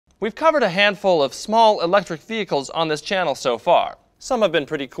We've covered a handful of small electric vehicles on this channel so far. Some have been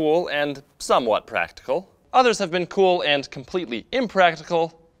pretty cool and somewhat practical. Others have been cool and completely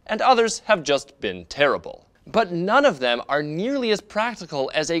impractical, and others have just been terrible. But none of them are nearly as practical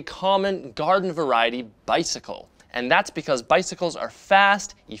as a common garden variety bicycle. And that's because bicycles are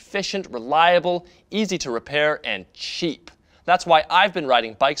fast, efficient, reliable, easy to repair, and cheap. That's why I've been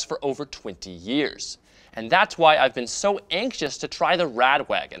riding bikes for over 20 years. And that's why I've been so anxious to try the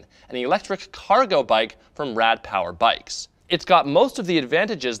Radwagon, an electric cargo bike from Rad Power Bikes. It's got most of the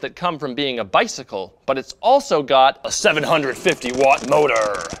advantages that come from being a bicycle, but it's also got a 750-watt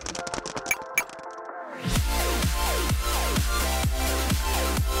motor.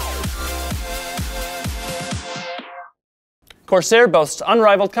 Corsair boasts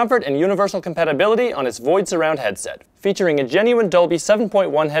unrivaled comfort and universal compatibility on its Void Surround headset, featuring a genuine Dolby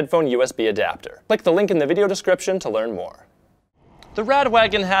 7.1 headphone USB adapter. Click the link in the video description to learn more. The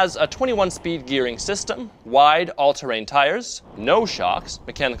Radwagon has a 21-speed gearing system, wide all-terrain tires, no shocks,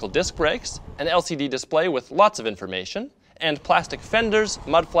 mechanical disc brakes, an LCD display with lots of information, and plastic fenders,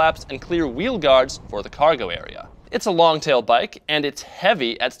 mud flaps, and clear wheel guards for the cargo area. It's a long-tail bike, and it's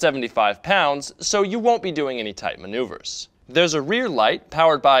heavy at 75 pounds, so you won't be doing any tight maneuvers. There's a rear light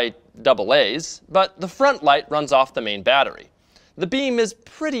powered by AA's, but the front light runs off the main battery. The beam is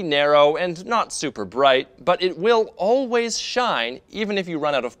pretty narrow and not super bright, but it will always shine even if you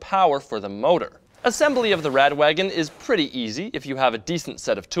run out of power for the motor. Assembly of the Radwagon is pretty easy if you have a decent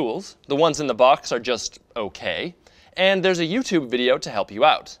set of tools. The ones in the box are just okay. And there's a YouTube video to help you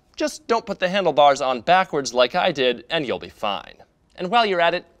out. Just don't put the handlebars on backwards like I did and you'll be fine. And while you're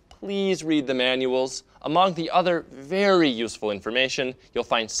at it, please read the manuals. Among the other very useful information, you'll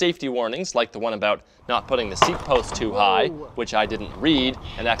find safety warnings like the one about not putting the seat post too high, which I didn't read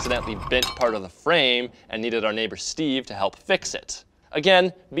and accidentally bent part of the frame and needed our neighbor Steve to help fix it.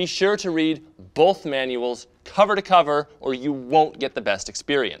 Again, be sure to read both manuals cover to cover or you won't get the best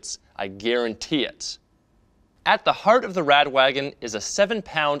experience. I guarantee it. At the heart of the Radwagon is a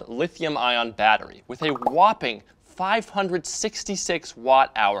 7-pound lithium-ion battery with a whopping 566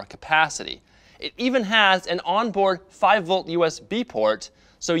 watt-hour capacity. It even has an onboard 5-volt USB port,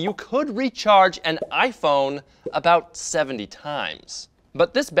 so you could recharge an iPhone about 70 times.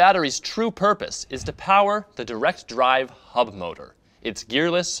 But this battery's true purpose is to power the direct drive hub motor. It's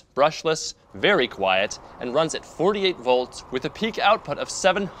gearless, brushless, very quiet, and runs at 48 volts with a peak output of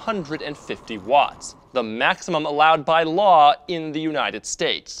 750 watts, the maximum allowed by law in the United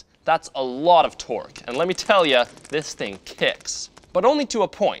States. That's a lot of torque, and let me tell you, this thing kicks. But only to a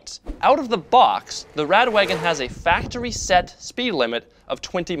point. Out of the box, the Radwagon has a factory-set speed limit of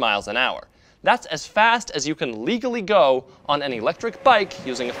 20 miles an hour. That's as fast as you can legally go on an electric bike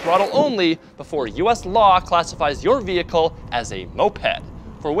using a throttle only before US law classifies your vehicle as a moped,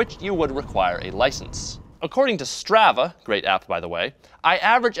 for which you would require a license. According to Strava, great app by the way, I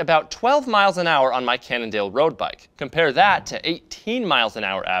average about 12 miles an hour on my Cannondale road bike. Compare that to 18 miles an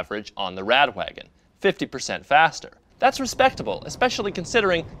hour average on the Radwagon, 50% faster. That's respectable, especially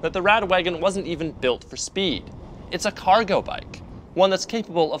considering that the Radwagon wasn't even built for speed. It's a cargo bike, one that's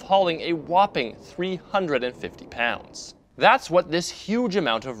capable of hauling a whopping 350 pounds. That's what this huge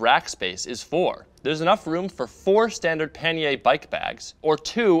amount of rack space is for. There's enough room for 4 standard pannier bike bags, or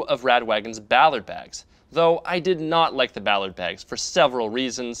 2 of Radwagon's Ballard bags, though I did not like the Ballard bags for several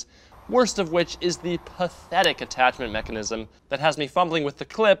reasons, worst of which is the pathetic attachment mechanism that has me fumbling with the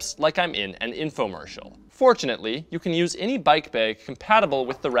clips like I'm in an infomercial. Fortunately, you can use any bike bag compatible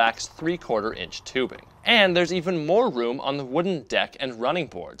with the rack's 3/4 inch tubing. And there's even more room on the wooden deck and running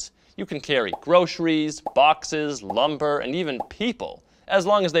boards. You can carry groceries, boxes, lumber, and even people, as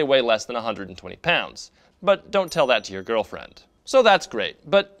long as they weigh less than 120 pounds. But don't tell that to your girlfriend. So that's great,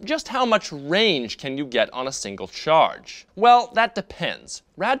 but just how much range can you get on a single charge? Well, that depends.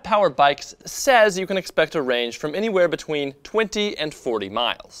 Rad Power Bikes says you can expect a range from anywhere between 20 and 40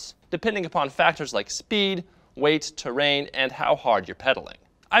 miles, depending upon factors like speed, weight, terrain, and how hard you're pedaling.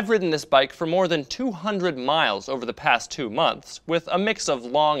 I've ridden this bike for more than 200 miles over the past 2 months, with a mix of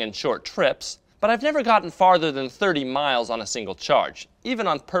long and short trips, but I've never gotten farther than 30 miles on a single charge, even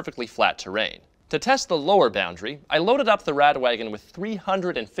on perfectly flat terrain. To test the lower boundary, I loaded up the Radwagon with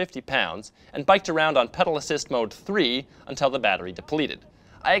 350 pounds and biked around on pedal assist mode 3 until the battery depleted.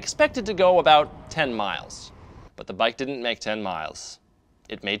 I expected to go about 10 miles, but the bike didn't make 10 miles.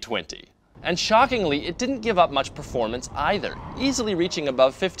 It made 20. And shockingly, it didn't give up much performance either, easily reaching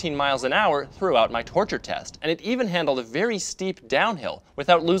above 15 miles an hour throughout my torture test, and it even handled a very steep downhill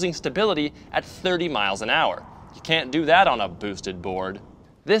without losing stability at 30 miles an hour. You can't do that on a boosted board.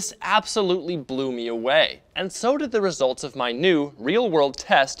 This absolutely blew me away, and so did the results of my new real-world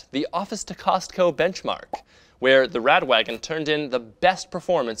test, the Office to Costco benchmark, where the Radwagon turned in the best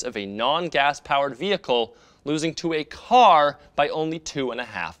performance of a non-gas powered vehicle, losing to a car by only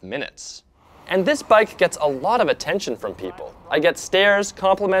 2.5 minutes. And this bike gets a lot of attention from people. I get stares,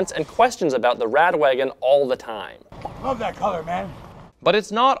 compliments, and questions about the Radwagon all the time. Love that color, man. But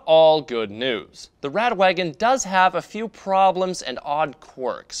it's not all good news. The Radwagon does have a few problems and odd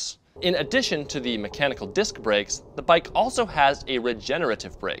quirks. In addition to the mechanical disc brakes, the bike also has a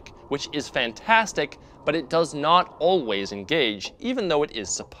regenerative brake, which is fantastic, but it does not always engage, even though it is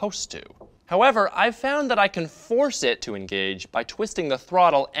supposed to. However, I've found that I can force it to engage by twisting the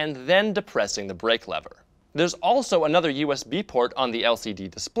throttle and then depressing the brake lever. There's also another USB port on the LCD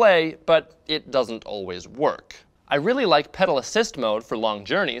display, but it doesn't always work. I really like pedal assist mode for long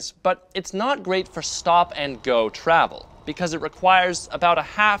journeys, but it's not great for stop and go travel because it requires about a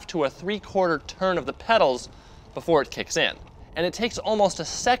 1/2 to a 3/4 turn of the pedals before it kicks in. And it takes almost a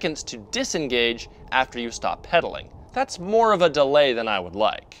second to disengage after you stop pedaling. That's more of a delay than I would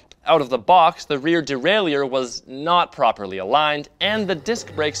like. Out of the box, the rear derailleur was not properly aligned, and the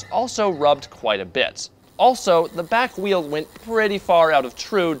disc brakes also rubbed quite a bit. Also, the back wheel went pretty far out of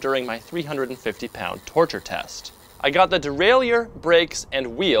true during my 350-pound torture test. I got the derailleur, brakes,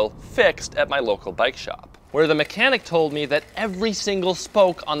 and wheel fixed at my local bike shop, where the mechanic told me that every single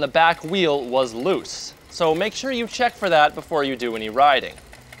spoke on the back wheel was loose. So make sure you check for that before you do any riding.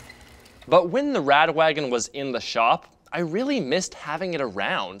 But when the Radwagon was in the shop, I really missed having it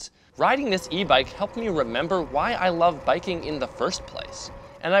around. Riding this e-bike helped me remember why I love biking in the first place.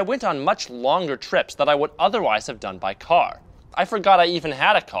 And I went on much longer trips that I would otherwise have done by car. I forgot I even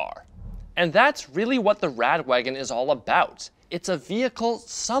had a car. And that's really what the Radwagon is all about. It's a vehicle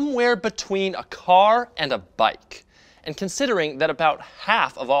somewhere between a car and a bike. And considering that about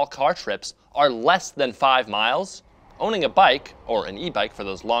half of all car trips are less than 5 miles, owning a bike, or an e-bike for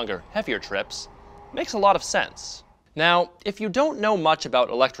those longer, heavier trips, makes a lot of sense. Now, if you don't know much about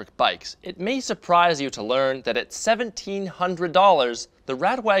electric bikes, it may surprise you to learn that at $1,700, the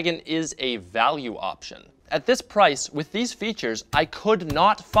Radwagon is a value option. At this price, with these features, I could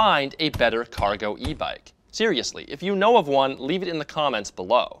not find a better cargo e-bike. Seriously, if you know of one, leave it in the comments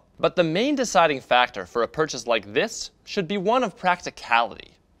below. But the main deciding factor for a purchase like this should be one of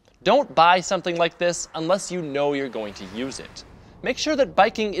practicality. Don't buy something like this unless you know you're going to use it. Make sure that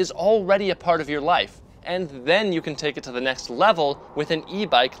biking is already a part of your life, and then you can take it to the next level with an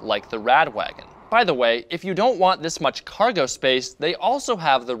e-bike like the Radwagon. By the way, if you don't want this much cargo space, they also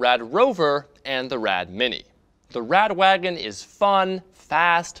have the Rad Rover and the Rad Mini. The Radwagon is fun,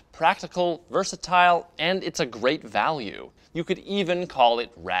 fast, practical, versatile, and it's a great value. You could even call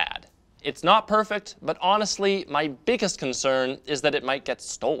it rad. It's not perfect, but honestly, my biggest concern is that it might get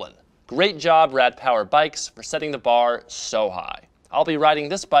stolen. Great job, Rad Power Bikes, for setting the bar so high. I'll be riding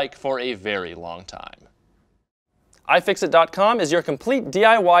this bike for a very long time. iFixit.com is your complete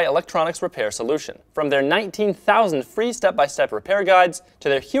DIY electronics repair solution. From their 19,000 free step-by-step repair guides to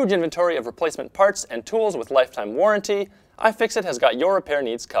their huge inventory of replacement parts and tools with lifetime warranty, iFixit has got your repair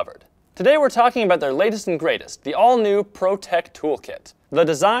needs covered. Today we're talking about their latest and greatest, the all-new ProTech Toolkit. The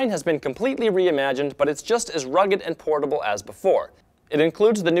design has been completely reimagined, but it's just as rugged and portable as before. It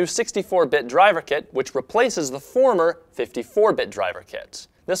includes the new 64-bit driver kit, which replaces the former 54-bit driver kit.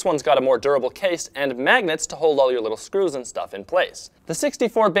 This one's got a more durable case and magnets to hold all your little screws and stuff in place. The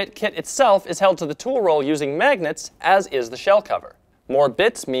 64-bit kit itself is held to the tool roll using magnets, as is the shell cover. More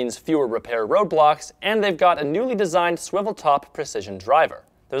bits means fewer repair roadblocks, and they've got a newly designed swivel top precision driver.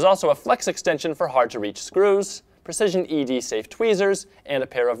 There's also a flex extension for hard-to-reach screws, precision ED-safe tweezers, and a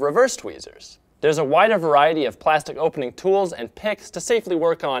pair of reverse tweezers. There's a wider variety of plastic opening tools and picks to safely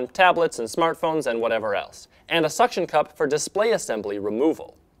work on tablets and smartphones and whatever else, and a suction cup for display assembly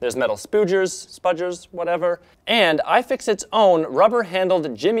removal. There's metal spudgers, whatever, and iFixit's own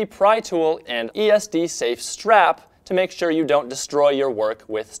rubber-handled Jimmy pry tool and ESD-safe strap to make sure you don't destroy your work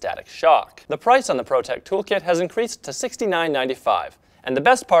with static shock. The price on the ProTech Toolkit has increased to $69.95, and the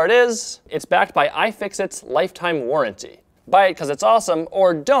best part is, it's backed by iFixit's lifetime warranty. Buy it because it's awesome,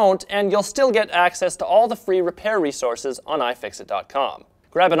 or don't, and you'll still get access to all the free repair resources on iFixit.com.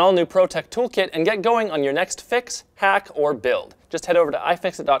 Grab an all-new ProTech Toolkit and get going on your next fix, hack, or build. Just head over to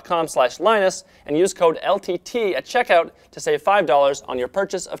iFixit.com/Linus and use code LTT at checkout to save $5 on your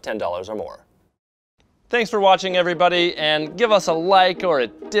purchase of $10 or more. Thanks for watching, everybody, and give us a like or a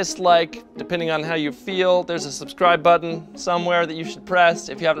dislike, depending on how you feel. There's a subscribe button somewhere that you should press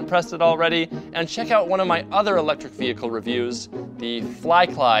if you haven't pressed it already, and check out one of my other electric vehicle reviews, the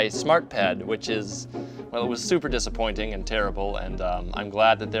FlyCly SmartPed, which is Well, it was super disappointing and terrible, and I'm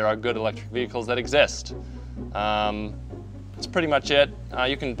glad that there are good electric vehicles that exist. That's pretty much it.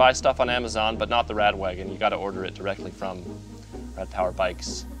 You can buy stuff on Amazon, but not the Radwagon. You gotta order it directly from Rad Power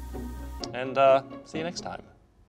Bikes. And see you next time.